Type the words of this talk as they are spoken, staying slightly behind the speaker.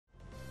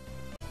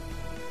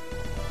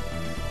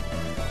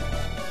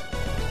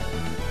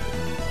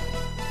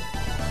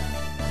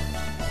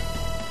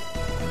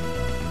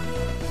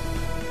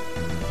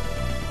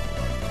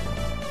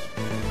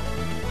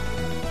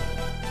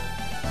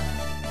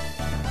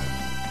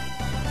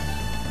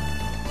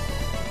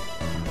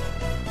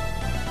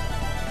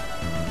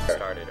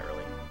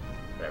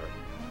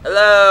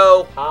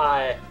Hello.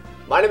 Hi.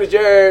 My name is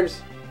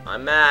James.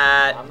 I'm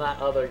Matt. I'm that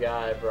other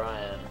guy,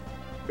 Brian.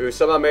 Who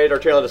somehow made our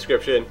channel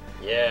description.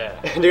 Yeah.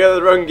 And together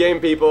the Broken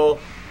Game people,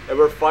 and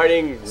we're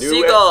fighting new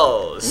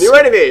seagulls. New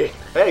enemy.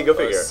 Hey, go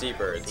figure.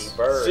 Seabirds.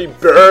 Seabirds.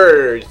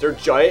 Seabirds. They're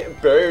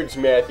giant birds,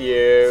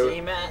 Matthew.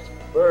 See, Matt?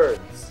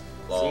 Birds.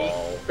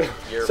 Lol. See?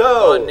 You're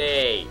So-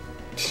 funny.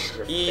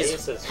 Your He's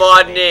face is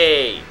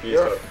funny.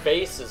 Your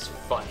face is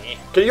funny.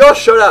 Can you all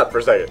shut up for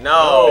a second?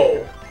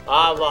 No.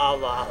 La la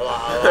la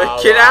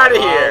la. Get outta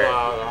here.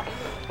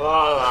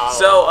 So,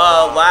 So,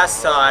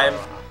 last time,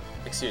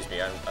 excuse me,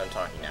 I'm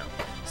talking now.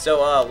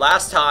 So,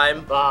 last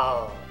time,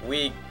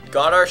 we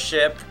got our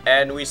ship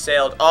and we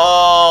sailed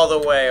all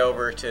the way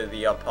over to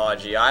the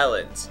Apogee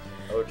Islands.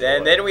 Oh,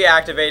 Then we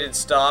activated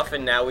stuff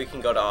and now we can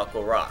go to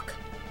Aqua Rock.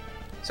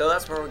 So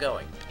that's where we're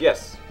going.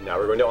 Yes. Now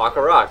we're going to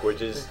Aqua Rock,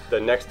 which is the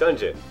next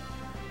dungeon.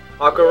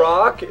 Aqua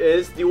Rock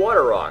is the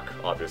water rock,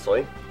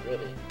 obviously.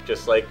 Really?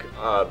 Just like,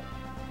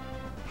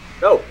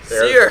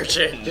 Sea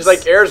urchins. Just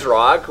like Air's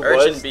Rock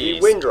Urchin was bees.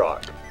 the Wind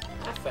Rock.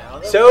 I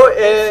found it. So,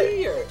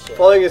 Sea urchin.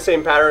 following the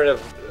same pattern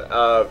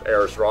of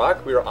Air's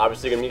Rock, we are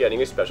obviously going to be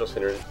getting a special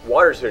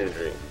water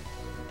synergy,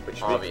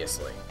 which would be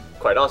Obviously.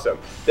 quite awesome.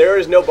 There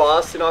is no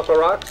boss in Aqua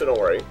Rock, so don't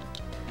worry.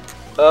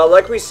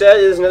 Like we said,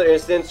 it is another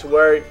instance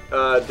where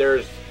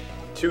there's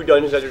 2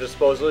 dungeons at your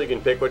disposal. You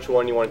can pick which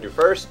one you want to do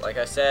first. Like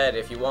I said,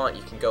 if you want,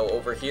 you can go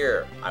over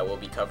here. I will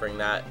be covering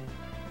that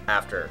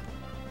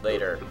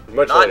later.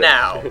 Much Not later.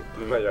 now.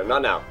 Yeah,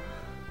 not now.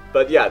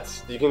 But yeah,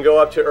 you can go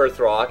up to Earth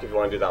Rock if you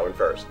want to do that one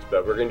first.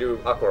 But we're going to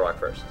do Aqua Rock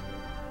first.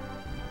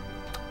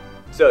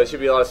 So it should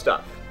be a lot of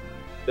stuff.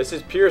 This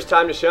is Pierce's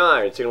time to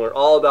shine, so you can learn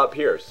all about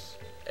Pierce.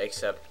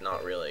 Except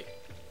Not really.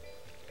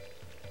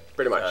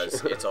 pretty much.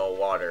 Because it's all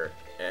water,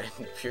 and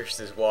Pierce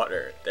is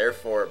water.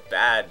 Therefore,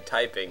 bad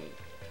typing.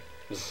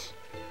 This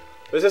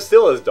is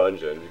still his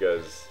dungeon,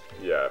 because,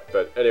 yeah.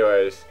 But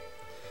anyways.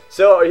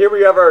 So here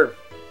we have our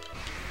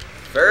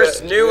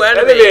First new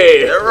enemy,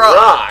 the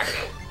Rock.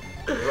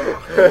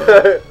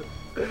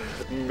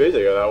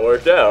 Amazing how that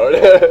worked out.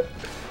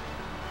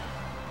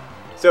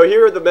 So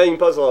here are the main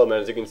puzzle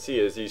elements, as you can see,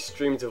 is these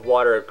streams of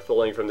water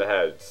flowing from the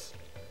heads.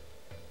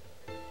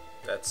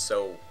 That's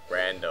so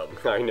random.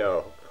 I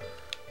know.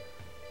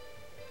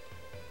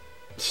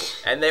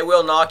 And they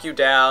will knock you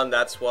down,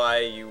 that's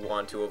why you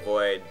want to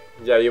avoid.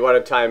 Yeah, you want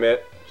to time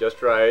it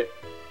just right.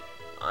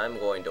 I'm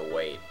going to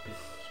wait.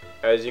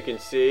 As you can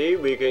see,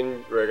 we're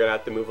gonna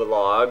have to move a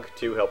log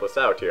to help us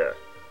out here.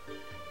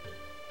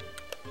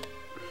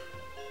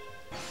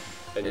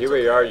 And here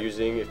we are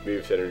using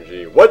move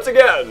synergy once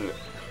again.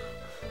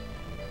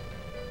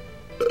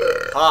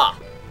 Ha!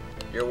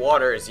 Your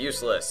water is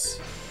useless.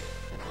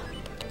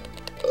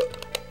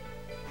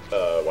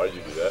 Why did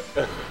you do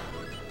that?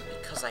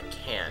 Because I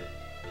can.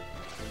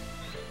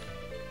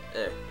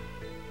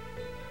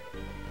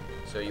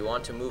 So you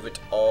want to move it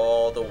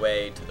all the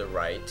way to the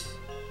right.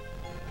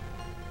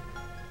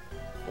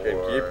 And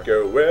For keep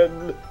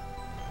going.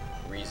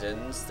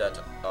 reasons that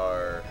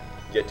are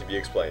Yet to be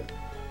explained.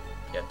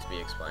 yet to be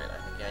explained. I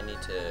think I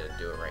need to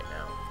do it right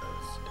now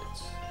because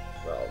it's...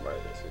 Well, might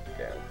as well if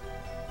you can.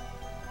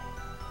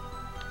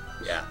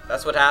 Yeah,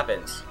 that's what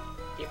happens.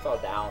 He fell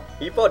down.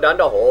 He fell down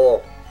the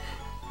hole.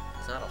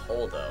 It's not a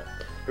hole though.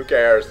 Who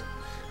cares?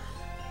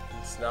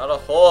 It's not a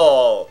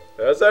hole.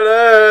 Yes, it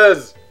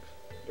is.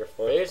 Your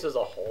face is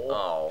a hole.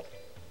 Oh.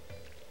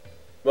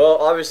 Well,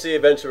 obviously,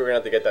 eventually we're gonna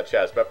have to get that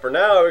chest, but for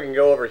now, we can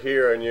go over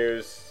here and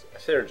use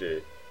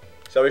synergy.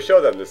 Shall we show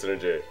them the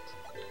synergy?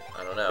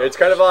 I don't know. It's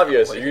kind of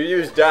obvious. Wait. You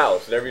use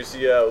douse whenever you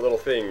see a little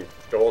thing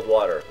to hold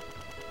water.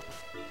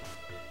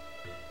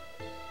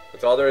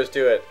 That's all there is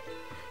to it.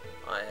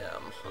 I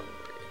am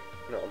hungry.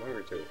 No, I'm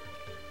hungry too.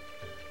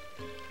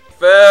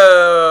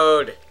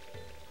 Food!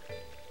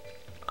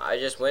 I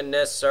just went in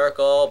this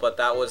circle, but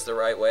that was the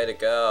right way to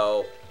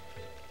go.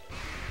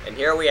 And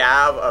here we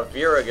have a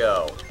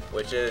Virago,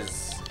 which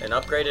is an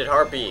upgraded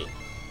Harpy.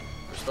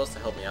 You're supposed to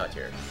help me out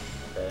here.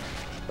 Okay.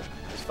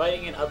 He's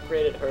fighting an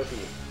upgraded herpy.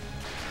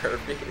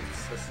 Harpy.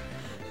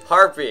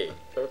 Harpy.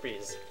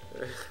 Herpes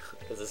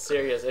is a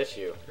serious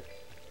issue.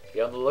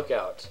 Be on the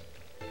lookout.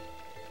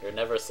 You're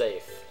never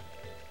safe.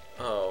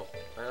 Oh,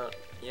 I don't...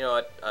 You know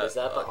what? Is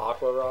that the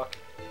Aqua Rock?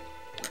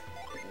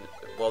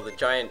 Well, the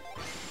giant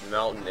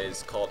mountain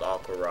is called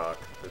Aqua Rock.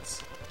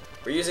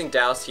 We're using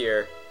Douse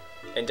here,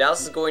 and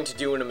Douse is going to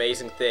do an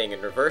amazing thing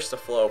and reverse the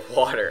flow of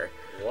water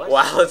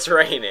while it's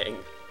raining.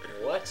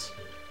 What?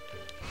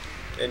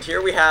 And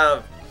here we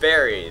have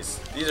berries.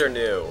 These are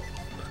new.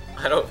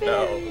 I don't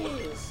know.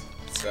 Berries.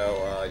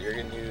 So you're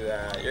gonna do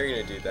that. You're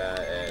gonna do that,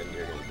 and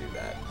you're gonna do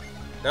that.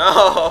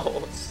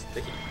 No,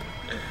 Steve.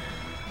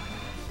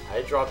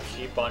 I dropped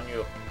sheep on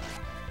you.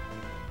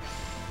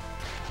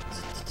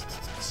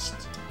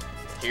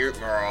 Heat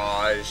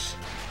Mirage.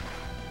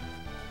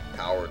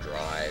 Power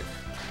Drive.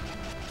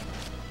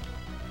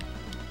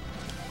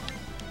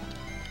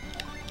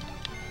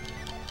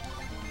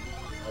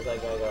 How's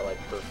that guy got like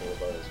purple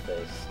above his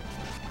face?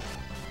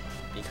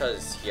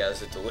 Because he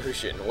has a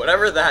delusion.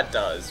 Whatever that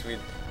does,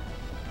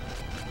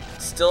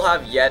 still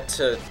have yet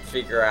to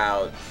figure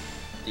out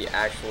the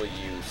actual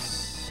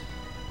use,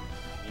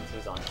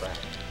 Mewtwo's on crack.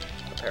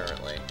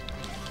 apparently.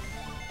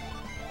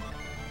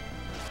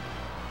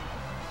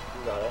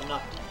 You got it.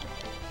 Not.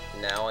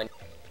 Now I...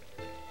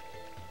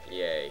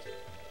 Yay.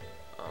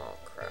 Oh,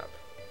 crap.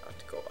 I have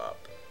to go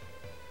up.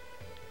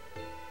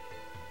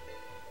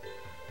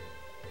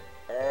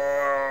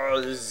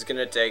 Oh, this is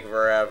gonna take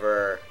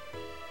forever.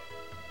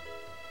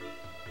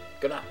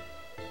 Go now.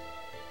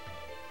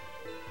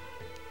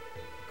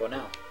 Go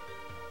now.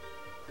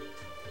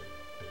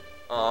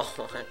 Oh,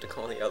 I have to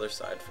go on the other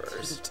side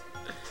first.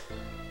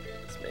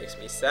 This makes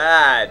me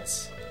sad.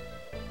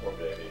 Poor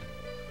baby.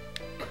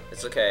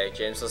 It's okay,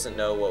 James doesn't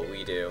know what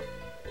we do.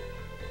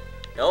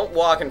 Don't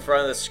walk in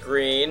front of the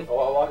screen. Oh,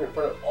 I walk in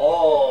front of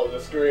all the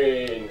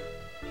screen.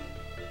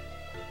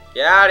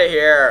 Get out of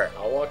here.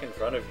 I'll walk in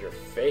front of your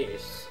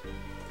face.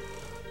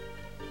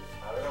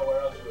 I don't know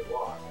where else you would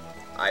walk.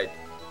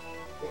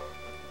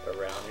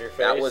 Around your face.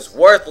 That was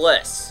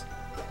worthless.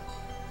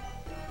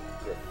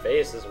 Your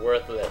face is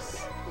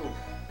worthless.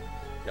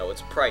 No,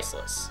 it's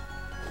priceless.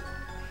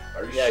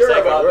 Are you Yeah, sure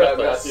exactly, about that,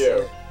 worthless.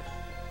 Matthew?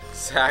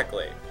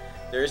 Exactly.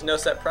 There is no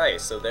set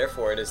price, so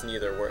therefore it is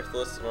neither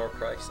worthless nor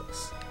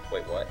priceless.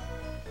 Wait, what?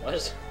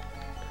 What?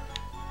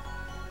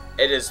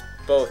 It is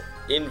both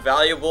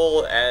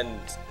invaluable and...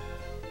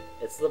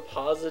 It's the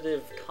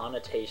positive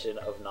connotation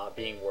of not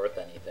being worth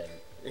anything.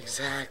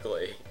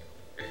 Exactly.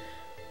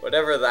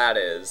 Whatever that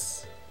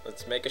is.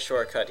 Let's make a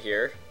shortcut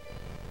here.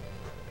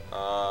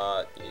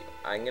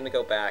 I'm gonna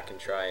go back and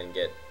try and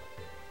get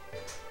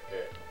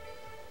Okay.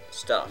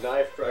 stuff.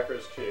 Knife,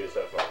 crackers, cheese,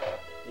 have fun.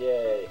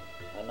 Yay,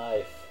 a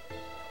knife.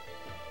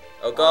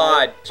 Oh god,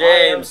 I am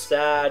James!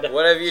 sad.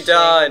 What have you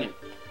done?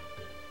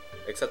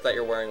 Except that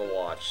you're wearing a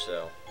watch,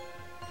 so...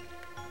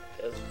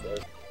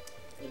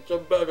 It's a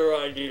better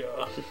idea.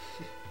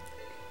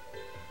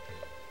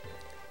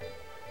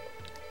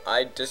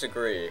 I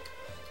disagree.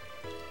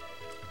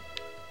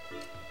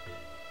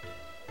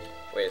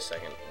 Wait a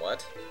second,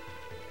 what?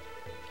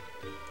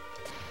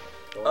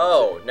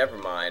 Oh, never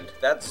mind.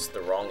 That's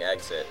the wrong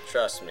exit.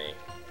 Trust me.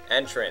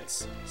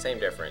 Entrance. Same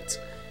difference.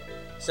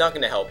 It's not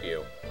gonna help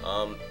you.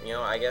 You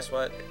know, I guess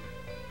what?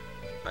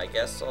 I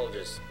guess I'll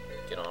just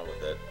get on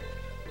with it.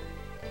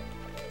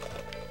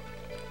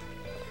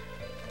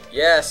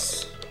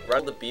 Yes!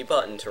 Run the B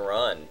button to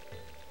run.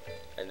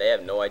 And they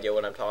have no idea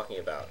what I'm talking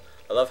about.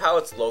 I love how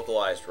it's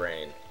localized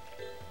rain.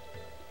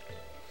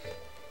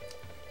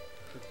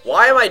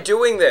 Why am I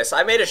doing this?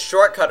 I made a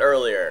shortcut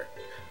earlier.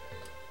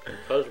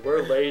 Because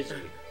we're lazy.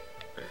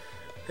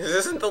 This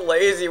isn't the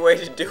lazy way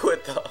to do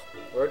it, though.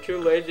 We're too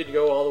lazy to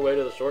go all the way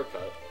to the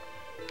shortcut.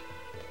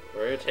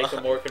 We're gonna take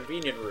a more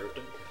convenient route.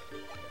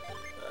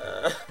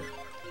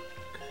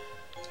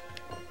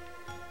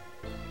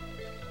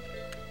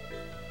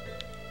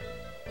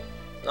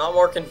 Not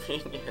more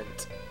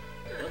convenient.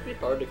 It'd be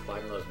hard to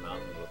climb those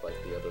mountains with like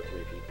the other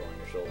 3 people on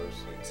your shoulders.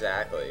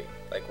 Exactly.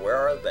 Like, where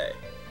are they?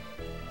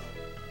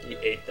 You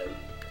ate them.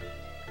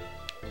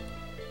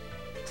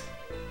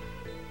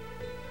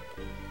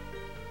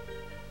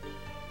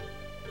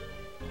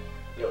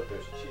 Yo,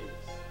 there's cheese.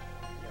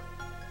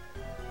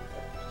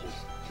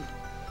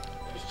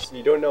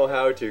 You don't know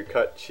how to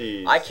cut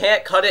cheese. I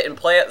can't cut it and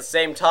play at the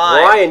same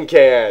time. Ryan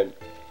can.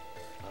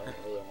 I don't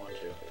really want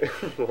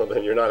to. Well,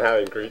 then you're not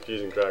having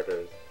cheese and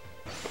crackers.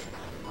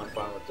 I'm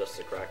fine with just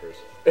the crackers.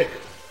 I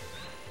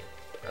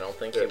don't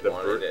think Yeah, he the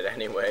wanted it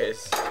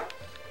anyways.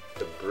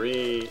 The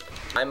brie.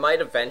 I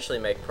might eventually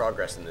make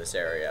progress in this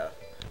area.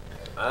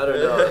 I don't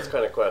know. That's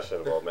kind of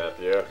questionable,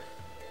 Matthew.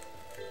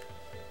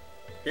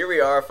 Here we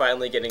are,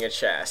 finally getting a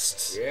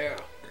chest. Yeah.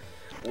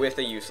 With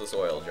a useless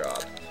oil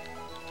drop.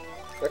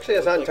 Actually,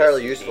 it's not Like a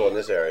entirely CD. useful in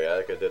this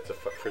area because it's a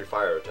free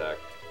fire attack.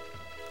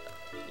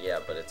 Yeah,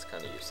 but it's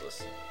kind of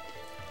useless.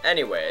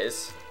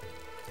 Anyways,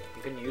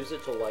 You can use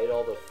it to light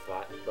all the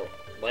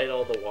light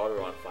all the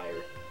water on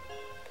fire.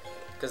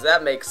 because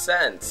that makes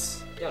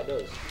sense. Yeah, it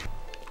does.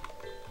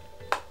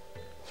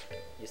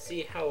 You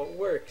see how it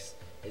works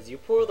is you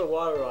pour the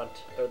water on,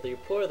 you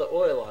pour the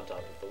oil on top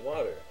of the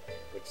water,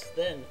 which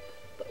then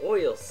the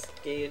oil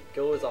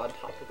goes on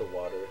top of the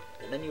water,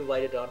 and then you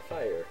light it on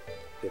fire.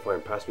 Okay,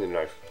 fine. Pass me the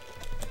knife.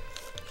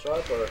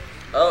 Sharper.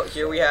 Oh,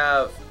 here we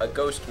have a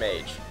ghost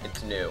mage.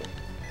 It's new.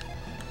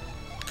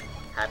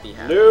 Happy.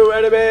 New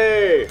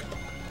enemy!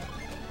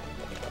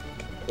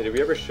 Hey, did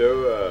we ever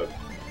show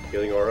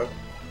Healing Aura?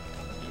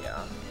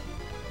 Yeah.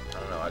 I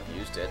don't know, I've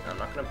used it. I'm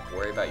not gonna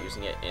worry about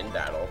using it in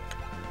battle.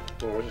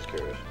 Oh, we're just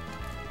curious.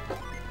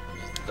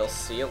 They'll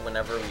see it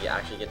whenever we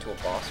actually get to a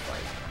boss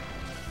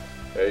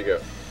fight. There you go.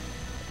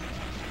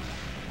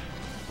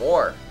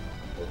 More.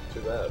 Well,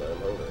 too bad. I'm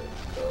hungry.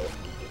 So,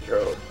 it's your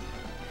own.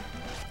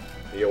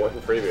 You get one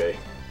freebie. You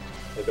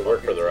have to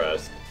work for the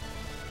rest.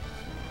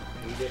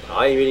 Eat it,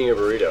 I am eating a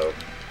burrito.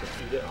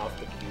 eat it off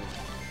the cube.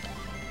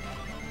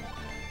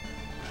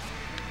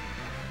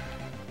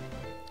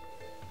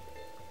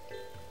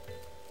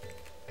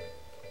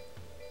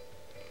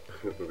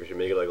 We should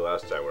make it like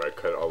last time where I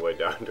cut it all the way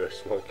down to a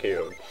small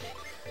cube.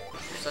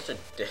 You're such a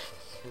dick.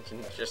 You can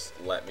just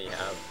let me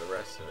have the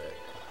rest of it.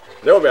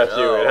 No, Matthew,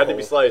 No. it had to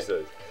be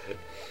slices.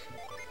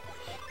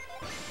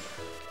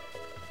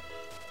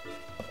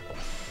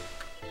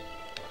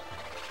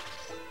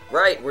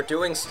 Right, we're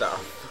doing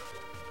stuff.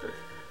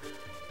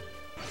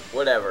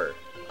 Whatever.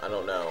 I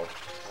don't know.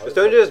 This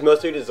dungeon is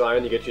mostly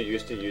designed to get you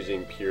used to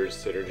using Pier's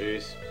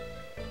synergies.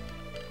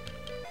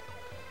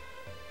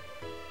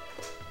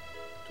 It's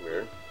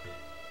weird.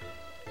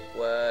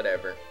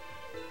 Whatever.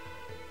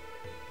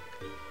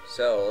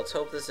 So, let's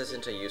hope this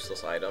isn't a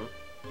useless item.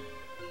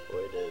 Boy,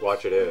 it is.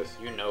 Watch it is.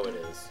 You know it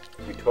is.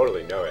 You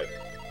totally know it.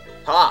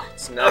 Ha!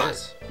 It's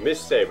not. Miss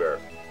Saber.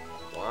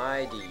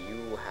 Why do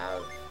you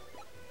have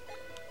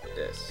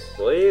this? I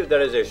believe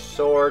that is a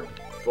sword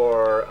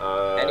for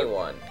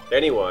Anyone.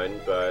 Anyone,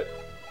 but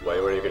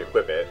well, when you can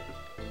equip it.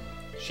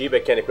 Sheba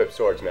can equip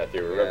swords,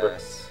 Matthew, remember?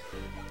 Yes.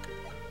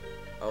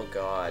 Oh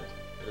god.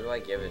 Who do I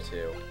give it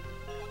to?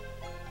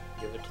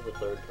 Give it to the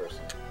third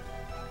person.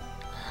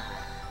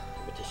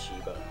 Give it to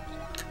Sheba.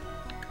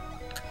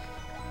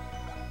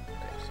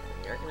 Okay,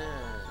 so you're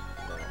gonna...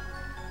 No.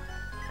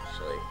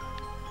 Actually,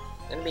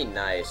 it's gonna be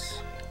nice.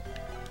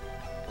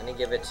 I'm gonna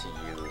give it to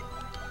you.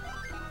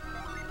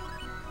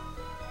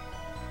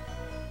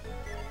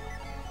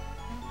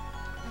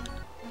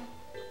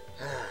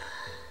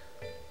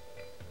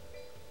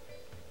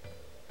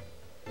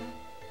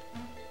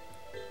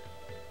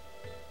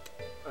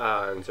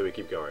 And so we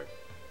keep going.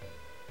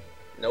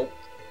 Nope.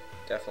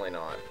 Definitely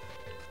not.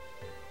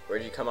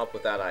 Where'd you come up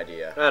with that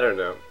idea? I don't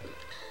know.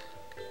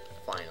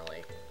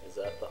 Finally. Is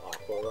that the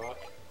Aqua Rock?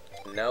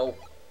 Nope.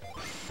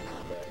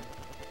 Okay.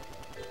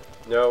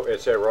 No,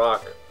 it's a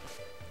rock.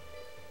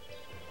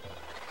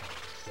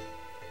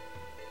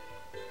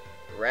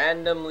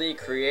 Randomly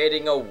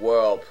creating a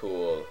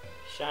whirlpool.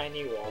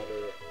 Shiny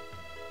water.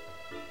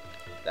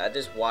 That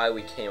is why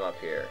we came up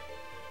here.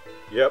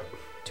 Yep.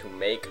 To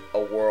make a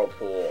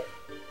whirlpool.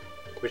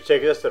 Which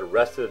takes us to the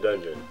rest of the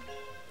dungeon.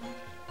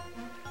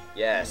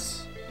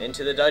 Yes.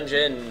 Into the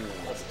dungeon.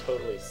 That's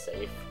totally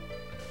safe.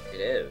 It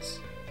is.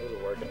 It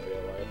would work in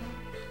real life.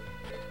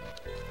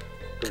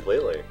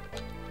 Completely.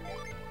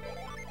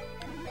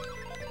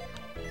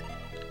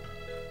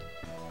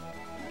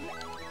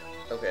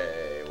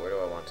 Okay, where do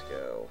I want to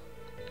go?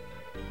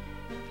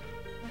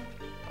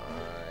 I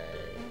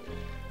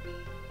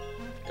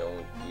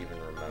don't even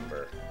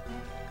remember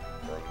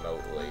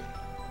remotely.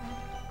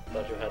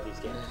 Thought you had these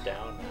games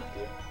down,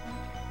 Matthew.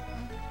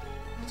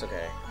 It's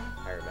okay.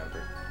 I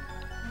remember.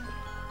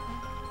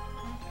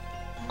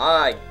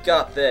 I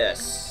got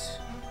this.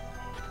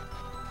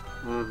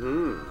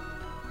 Mm-hmm.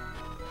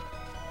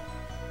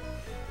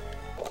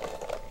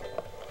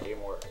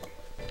 Teamwork.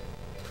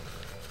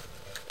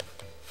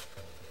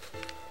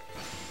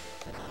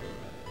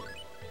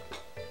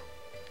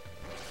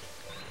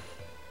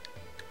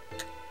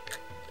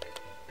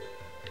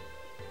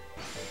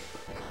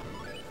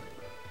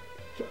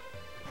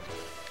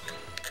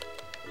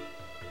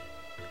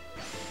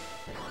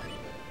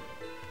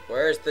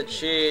 Where's the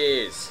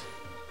cheese?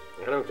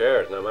 I don't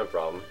care, it's not my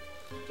problem.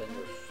 It's in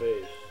your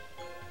face.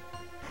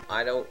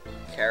 I don't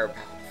care about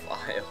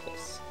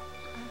files.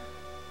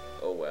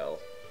 Oh well.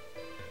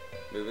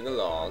 Moving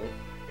along.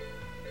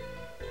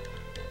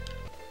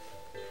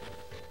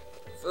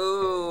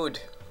 Food!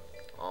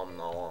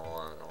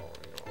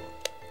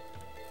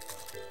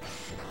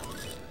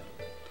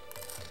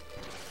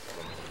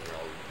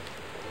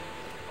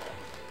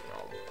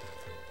 No.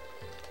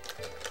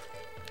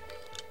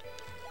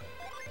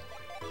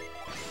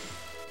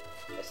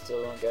 I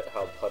still don't get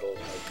how puddles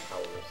make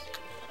powers.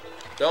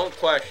 Don't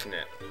question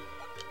it.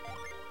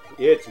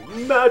 It's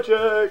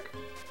magic!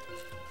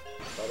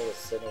 I thought it was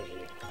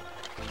synergy.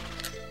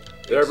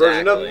 Their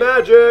version of Exactly.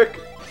 magic!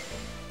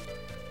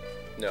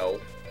 No,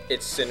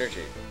 it's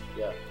synergy.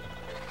 Yeah.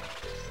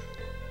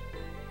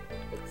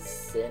 It's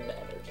sin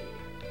energy.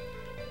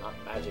 Not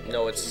magic energy.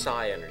 No, it's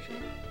psi energy.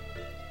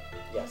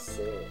 Yes,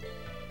 sin.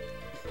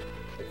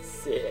 It's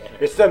sin energy.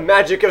 It's the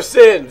magic of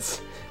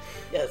sins!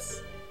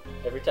 Yes.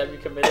 Every time you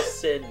commit a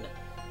sin,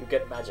 you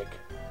get magic.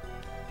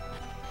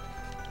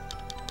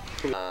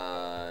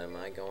 Am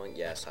I going?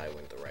 Yes, I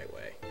went the right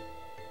way. I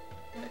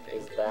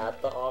Is think.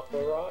 that the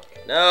Aqua Rock?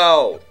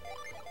 No!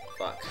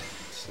 Fuck.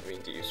 Didn't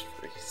mean to use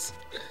freeze.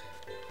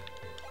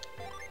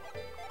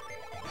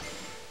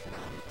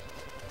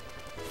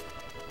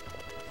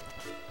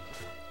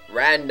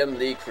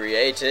 Randomly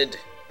created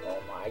Oh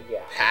my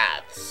god.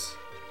 paths.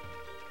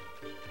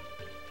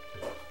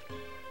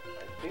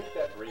 I think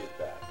that reads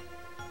back.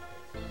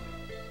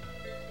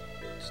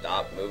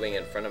 Stop moving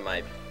in front of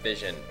my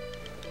vision.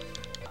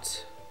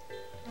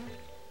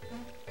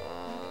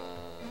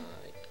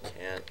 I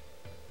can't.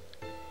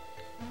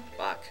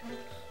 Fuck.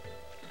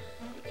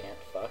 You can't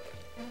fuck.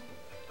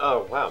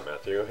 Oh, wow,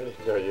 Matthew. I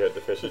didn't know you had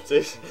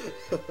deficiencies.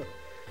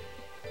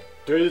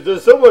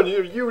 Does someone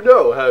you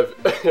know have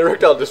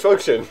erectile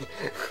dysfunction?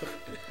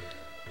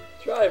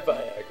 Try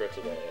Viagra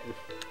today.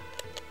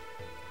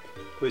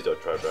 Please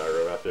don't try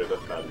Viagra, Matthew.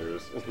 That's bad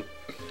news.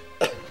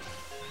 That'd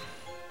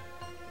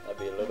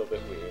be a little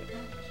bit weird.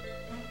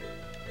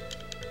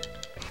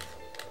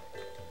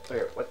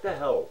 Okay, what the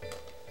hell?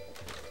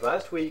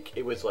 Last week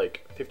it was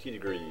like 50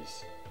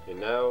 degrees, and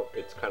now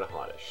it's kind of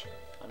hottish.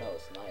 I know,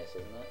 it's nice,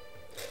 isn't it?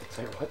 It's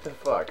like, what the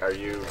fuck? Are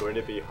you going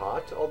to be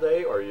hot all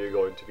day, or are you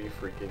going to be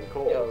freaking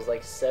cold? Yeah, it was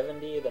like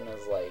 70, then it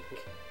was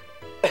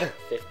like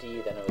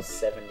 50, then it was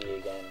 70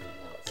 again, and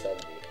now it's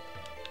 70.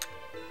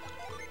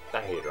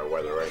 I hate our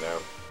weather right now.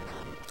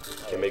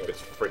 Can't make this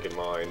freaking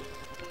mine.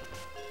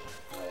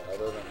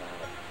 Other than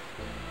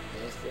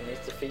that, it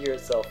needs to figure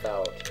itself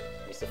out. It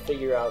needs to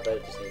figure out that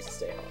it just needs to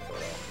stay hot for a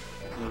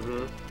while.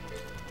 Mm-hmm.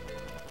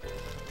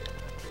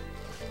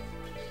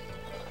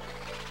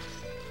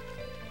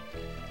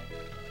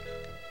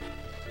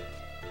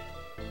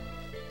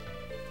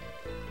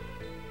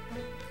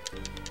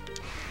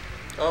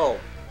 Oh,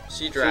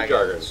 sea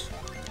dragons.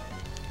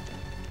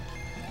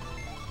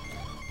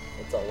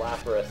 It's a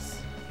Lapras.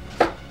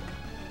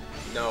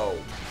 No.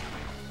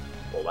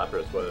 Well,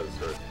 Lapras was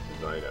her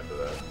design after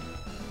that.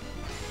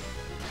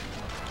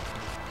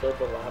 Kill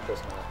the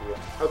Lapras, Matthew.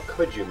 How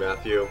could you,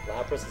 Matthew?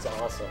 Lapras is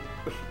awesome.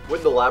 What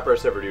did the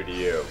Lapras ever do to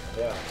you?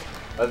 Yeah.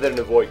 Other than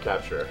avoid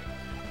capture.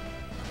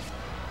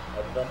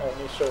 And then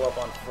only show up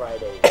on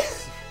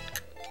Fridays.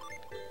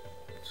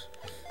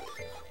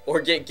 Or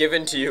get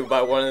given to you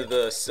by one of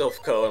the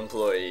Silphco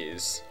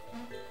employees.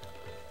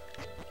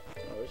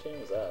 Oh, which game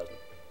is that?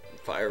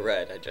 Fire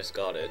Red, I just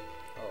got it.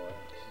 Oh,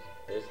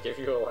 they just give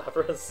you a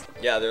Lapras?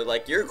 Yeah, they're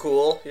like, you're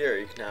cool. Here,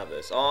 you can have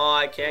this. Oh,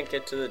 I can't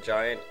get to the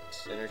giant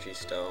energy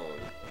stone.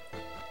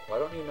 Why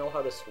don't you know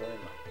how to swim?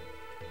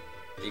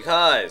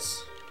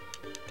 Because.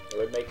 It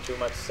would make too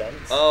much sense.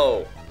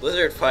 Oh,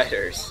 lizard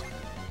fighters.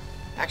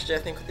 Actually, I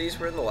think these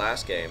were in the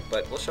last game,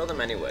 but we'll show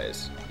them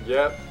anyways.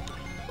 Yep.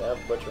 They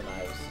have butcher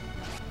knives.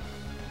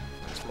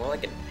 It's more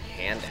like a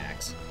hand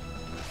axe.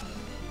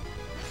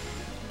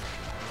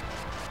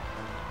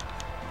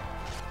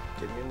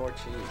 Give me more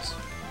cheese.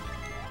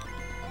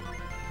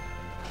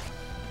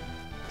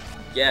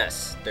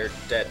 Yes, they're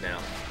dead now.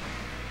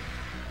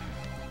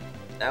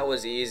 That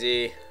was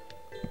easy.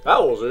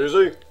 That was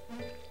easy.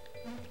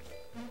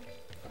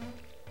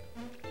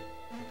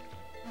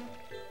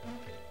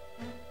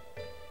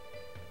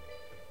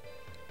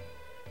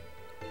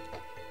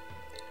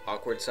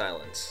 Awkward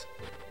silence.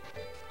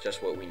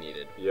 Just what we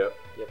needed. Yep.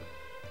 Yep.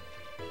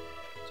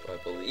 So I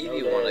believe No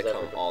you day want is to ever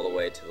come all the complete.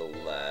 way to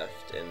the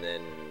left and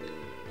then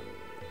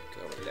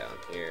come down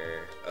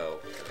here. Oh,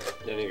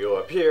 Then you go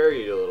up here,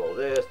 you do a little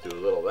this, do a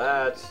little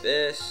that. Go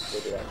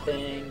this. do that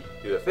thing.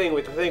 Do the thing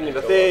with the thing and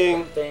Go the up thing.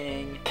 the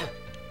thing.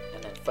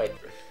 And then fight.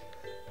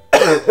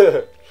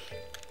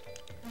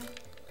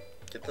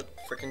 Get the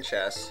freaking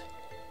chest.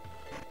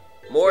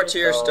 More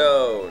Tear tear stone.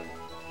 stone.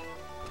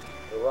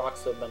 The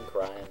rocks have been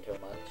crying too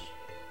much.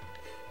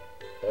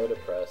 They're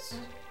depressed.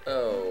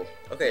 Oh,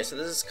 okay, so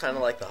this is kind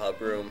of like the hub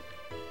room.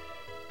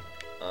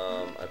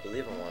 I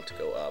believe I want to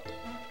go up.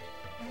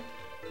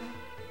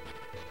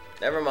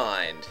 Never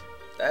mind.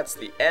 That's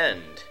the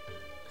end.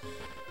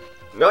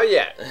 Not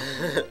yet.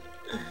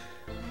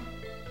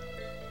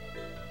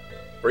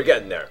 We're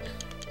getting there.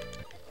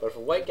 But if a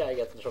white guy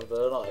gets in trouble,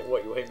 they're not like,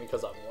 what, you hate me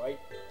because I'm white?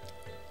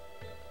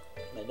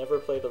 And they never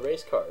play the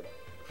race card.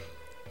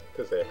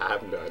 Because they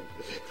have none.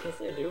 Yes,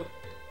 they do.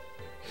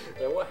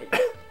 They're white.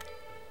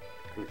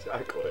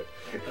 Exactly.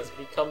 Has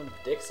become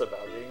dicks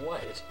about being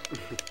white.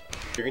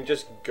 You can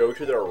just go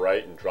to the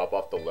right and drop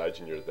off the ledge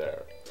and you're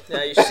there.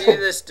 Now you see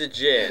this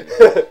Djinn,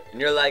 and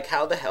you're like,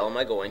 how the hell am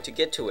I going to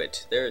get to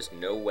it? There is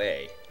no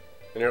way.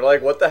 And you're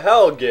like, what the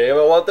hell, game?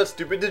 I want that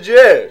stupid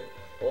Djinn.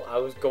 Well, I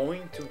was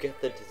going to get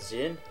the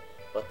Djinn,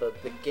 but the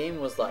game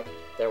was like,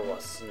 there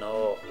was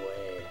no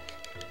way.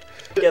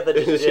 Get the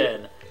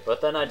Djinn,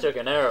 but then I took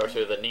an arrow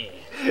to the knee.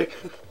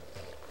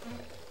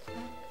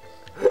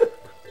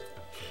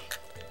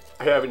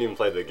 I haven't even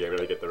played the game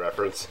to get the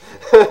reference.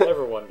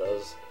 Everyone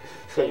does.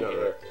 Same No,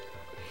 here.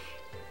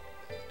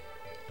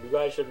 You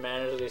guys should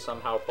magically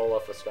somehow pull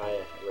off a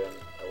Skyrim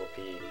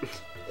LP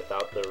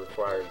without the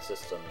required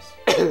systems.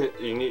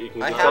 you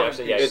can I do have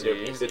it.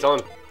 a It's, it's on.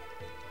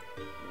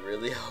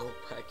 Really hope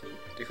I can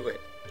do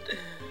it.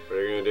 What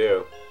are you gonna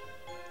do?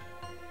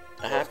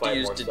 I have to find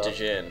use more the stuff.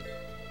 Djinn.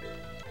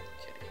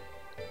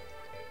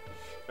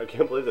 I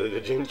can't believe that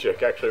the Djinn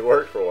trick actually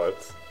worked for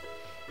once.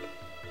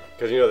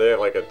 Because, you know, they have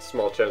like a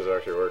small chance of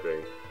actually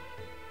working.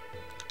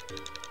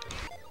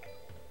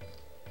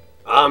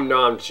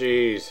 Nom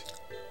cheese.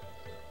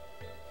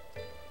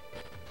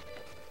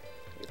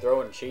 You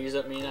throwing cheese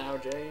at me now,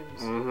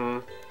 James? Mm-hmm.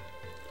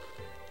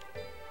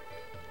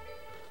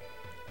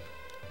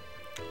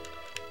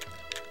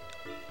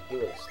 He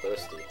looks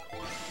thirsty.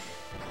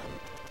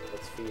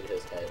 Let's feed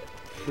his head.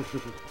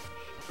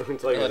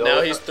 It's like Oh, Zelda-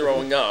 now he's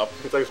throwing up.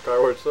 It's like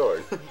Skyward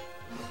Sword.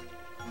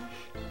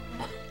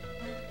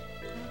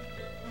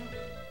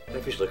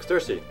 That fish looks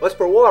thirsty. Let's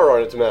pour water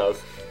on its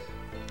mouth.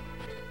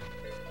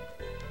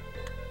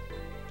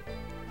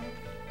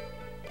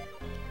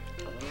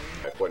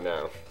 Like, what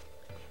now?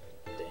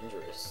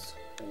 Dangerous.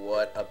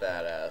 What a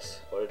badass.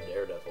 What a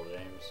daredevil,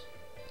 James.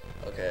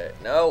 Okay,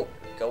 no,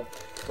 go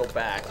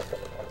back.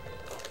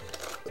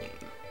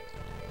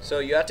 So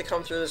you have to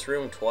come through this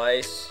room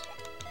twice.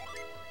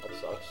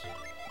 sucks.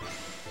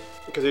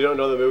 Because you don't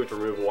know the move to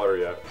remove water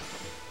yet.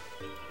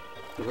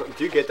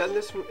 Do you get that in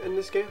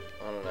this game?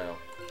 I don't know.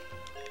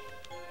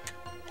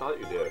 I thought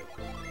you did.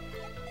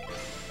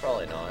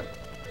 Probably not.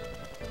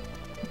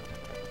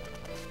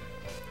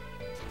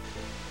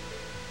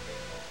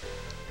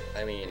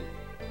 I mean...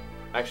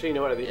 Actually, you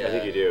know what? I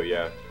think you do,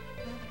 yeah.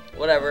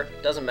 Whatever.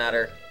 Doesn't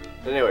matter.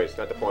 Anyways,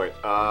 not the point.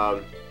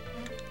 What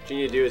you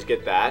need to do is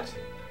get that.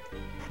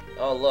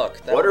 Oh, look.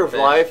 That Water of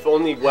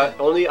would've life,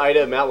 only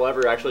item Matt will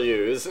ever actually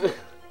use.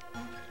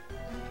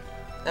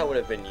 That would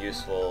have been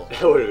useful.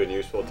 That would have been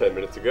useful 10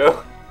 minutes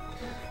ago.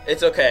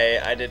 It's okay.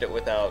 I did it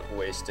without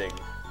wasting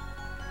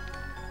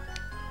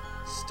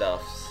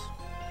stuff.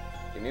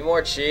 Give me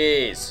more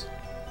cheese.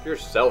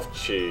 Yourself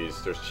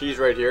cheese. There's cheese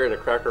right here and a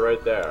cracker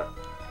right there.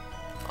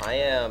 I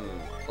am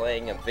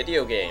playing a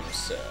video game,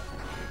 sir.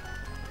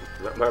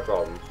 Not my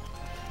problem.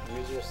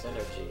 Use your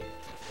synergy.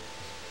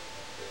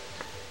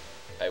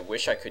 I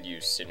wish I could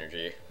use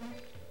synergy.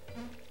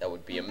 That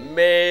would be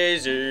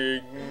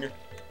amazing.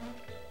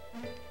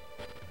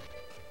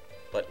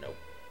 But no.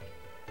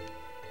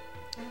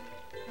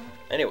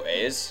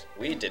 Anyways,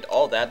 we did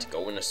all that to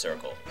go in a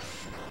circle.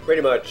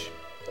 Pretty much.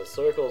 The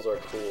circles are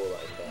cool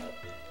like that.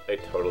 They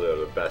totally are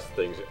the best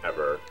things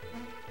ever.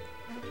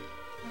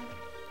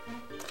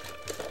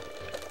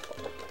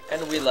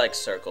 And we like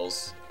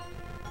circles.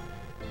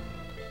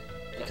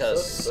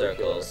 Because So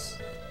circular. circles.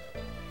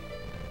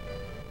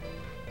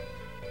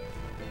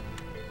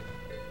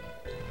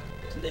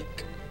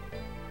 Click.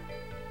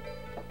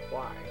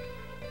 Why?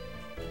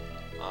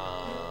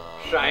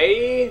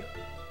 Shy?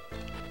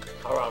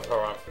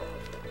 Okay,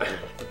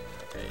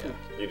 yeah.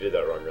 You did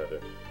that wrong, rather.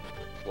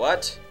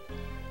 What?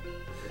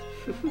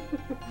 Don't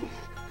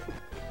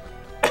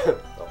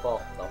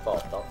fall, don't fall,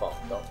 don't fall,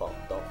 don't fall,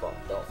 don't fall,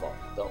 don't fall,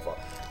 don't fall,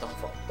 don't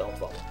fall, don't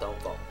fall, don't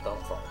fall,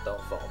 don't fall,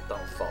 don't fall,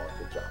 don't fall.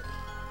 Good job.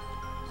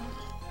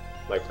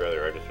 Like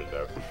earlier, I just did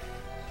that.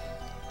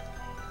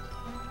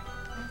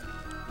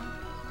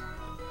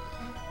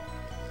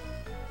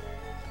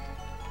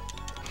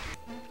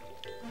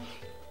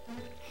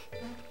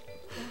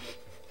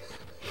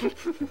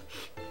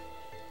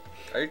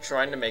 Are you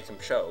trying to make him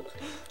choke?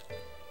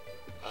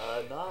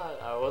 Not.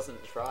 I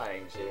wasn't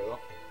trying to.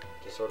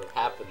 Just sort of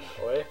happened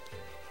that way.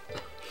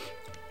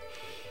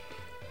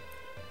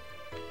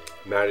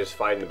 Matt is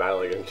fighting the battle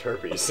against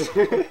herpes.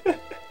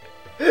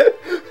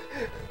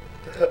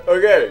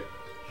 Okay,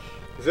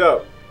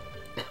 so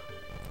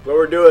what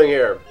we're doing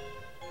here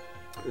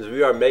is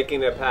we are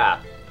making a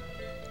path.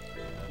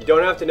 You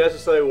don't have to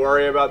necessarily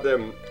worry about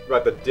the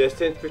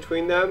distance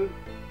between them,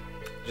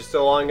 just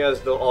so long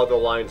as all the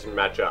lines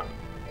match up.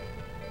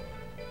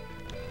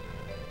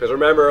 Because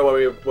remember,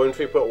 once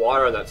we put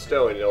water on that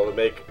stone, it'll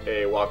make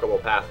a walkable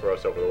path for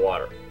us over the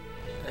water.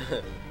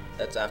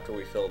 That's after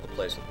we fill the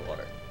place with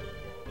water.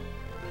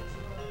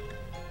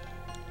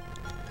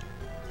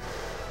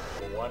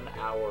 1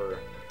 hour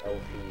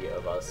LP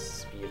of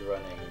us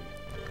speedrunning.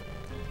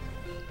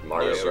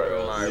 Mario Super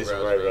Bros. Mario Super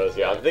Bros. Mario Bros.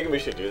 Yeah, I'm thinking we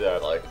should do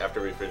that like after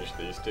we finish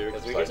these two.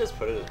 Because we like, could just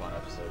put it as one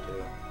episode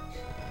too.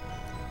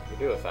 We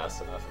do it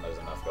fast enough and there's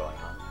enough going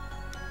on.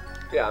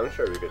 yeah, I'm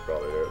sure we could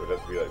probably do it. It would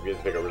have to be like we have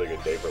to pick a really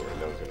good day for it when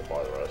no one's gonna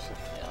bother us.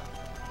 Yeah.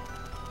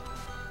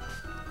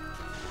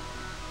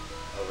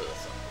 Over the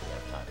summer we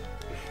have time.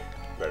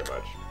 Very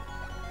much.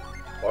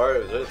 Or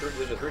there's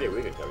a 3-day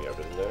weekend coming up,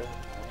 isn't there?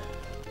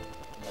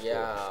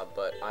 Yeah,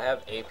 but I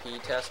have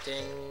AP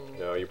testing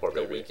No, you poor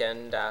the baby.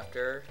 weekend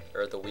after,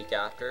 or the week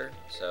after,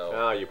 so...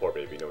 Ah, you poor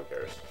baby. No one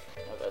cares.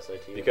 I have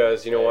SAT.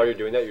 Because you know while you're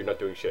doing that, you're not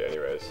doing shit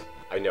anyways.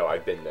 I know.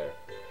 I've been there.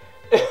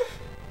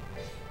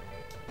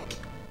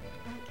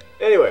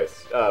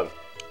 Anyways,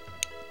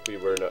 we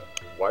were not.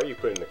 Why are you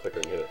putting the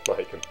clicker near the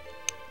mic?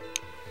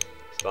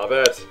 Stop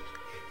it!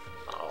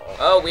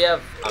 Oh, we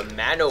have a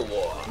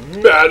Manowar.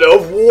 Man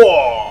of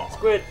War!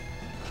 Squid!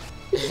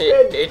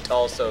 It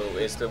also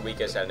is the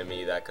weakest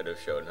enemy that could have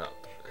shown up.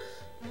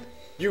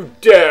 You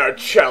dare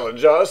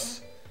challenge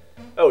us?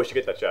 Oh, we should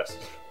get that chest.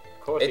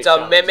 Of course It's he a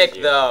challenges mimic,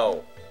 you.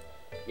 though.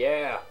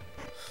 Yeah.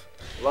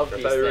 Love I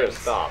these thought you were gonna things.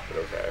 stop, but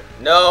okay.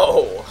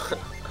 No!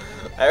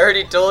 I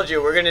already told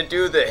you we're gonna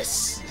do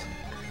this.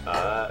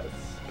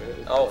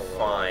 Oh,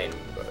 fine.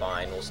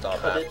 Fine, we'll stop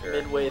Cut it after.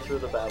 midway through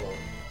the battle.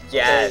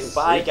 Yes.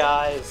 Bye,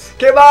 guys.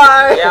 Okay,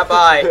 bye! Yeah,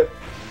 bye.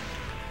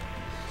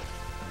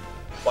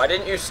 Why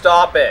didn't you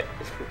stop it?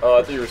 Oh,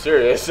 I thought you were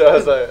serious. I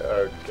was like,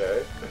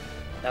 okay.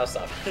 Now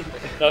stop it.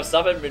 No,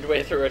 stop it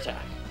midway through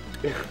attack.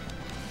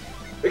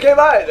 Okay,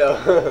 bye!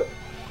 No,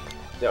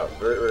 no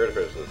we're gonna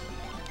finish this.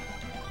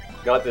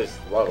 Not this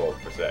level,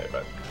 per se,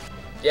 but...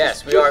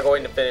 Yes, we are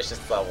going to finish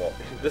this level.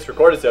 This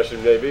recorded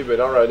session, maybe, but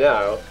not right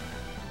now.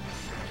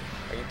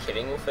 Are you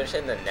kidding? We'll finish it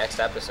in the next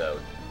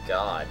episode.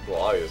 God.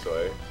 Well,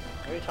 obviously.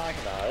 What are you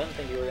talking about? I didn't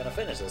think you were gonna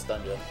finish this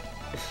dungeon.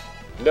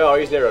 No,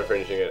 he's never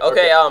finishing it.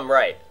 Okay,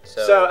 right.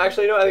 So,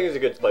 actually, no, I think it's a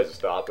good place to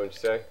stop, wouldn't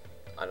you say?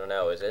 I don't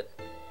know, is it?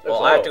 That's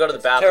Well, I have to go to the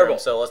It's bathroom, terrible.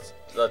 so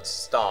let's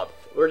stop.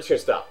 We're just gonna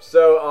stop.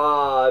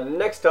 So,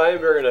 next time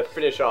we're gonna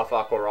finish off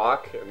Aqua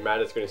Rock.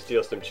 Matt is gonna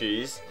steal some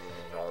cheese.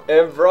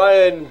 And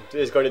Brian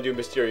is going to do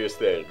mysterious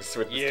things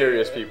with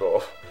mysterious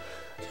people.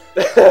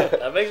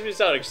 That makes me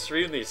sound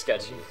extremely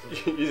sketchy.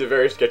 He's a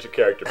very sketchy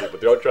character, people.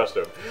 Don't trust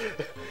him.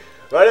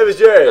 My name is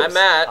James. I'm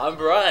Matt. I'm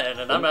Brian,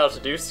 and I'm out to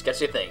do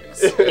sketchy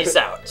things. Peace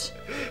out.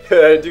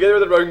 And together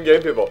with the Broken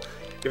Game people.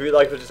 If you'd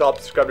like to just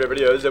subscribe to our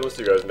videos, and we'll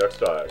see you guys next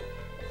time.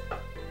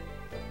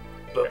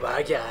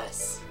 Bye-bye,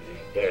 guys.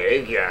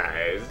 Hey,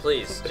 guys.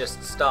 Please,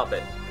 just stop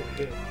it.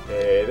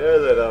 Hey there,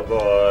 little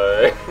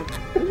boy.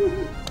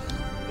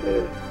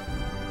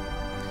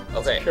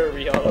 Okay.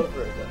 Kirby all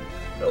over again.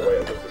 No, wait,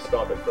 I'm supposed to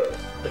stop it first.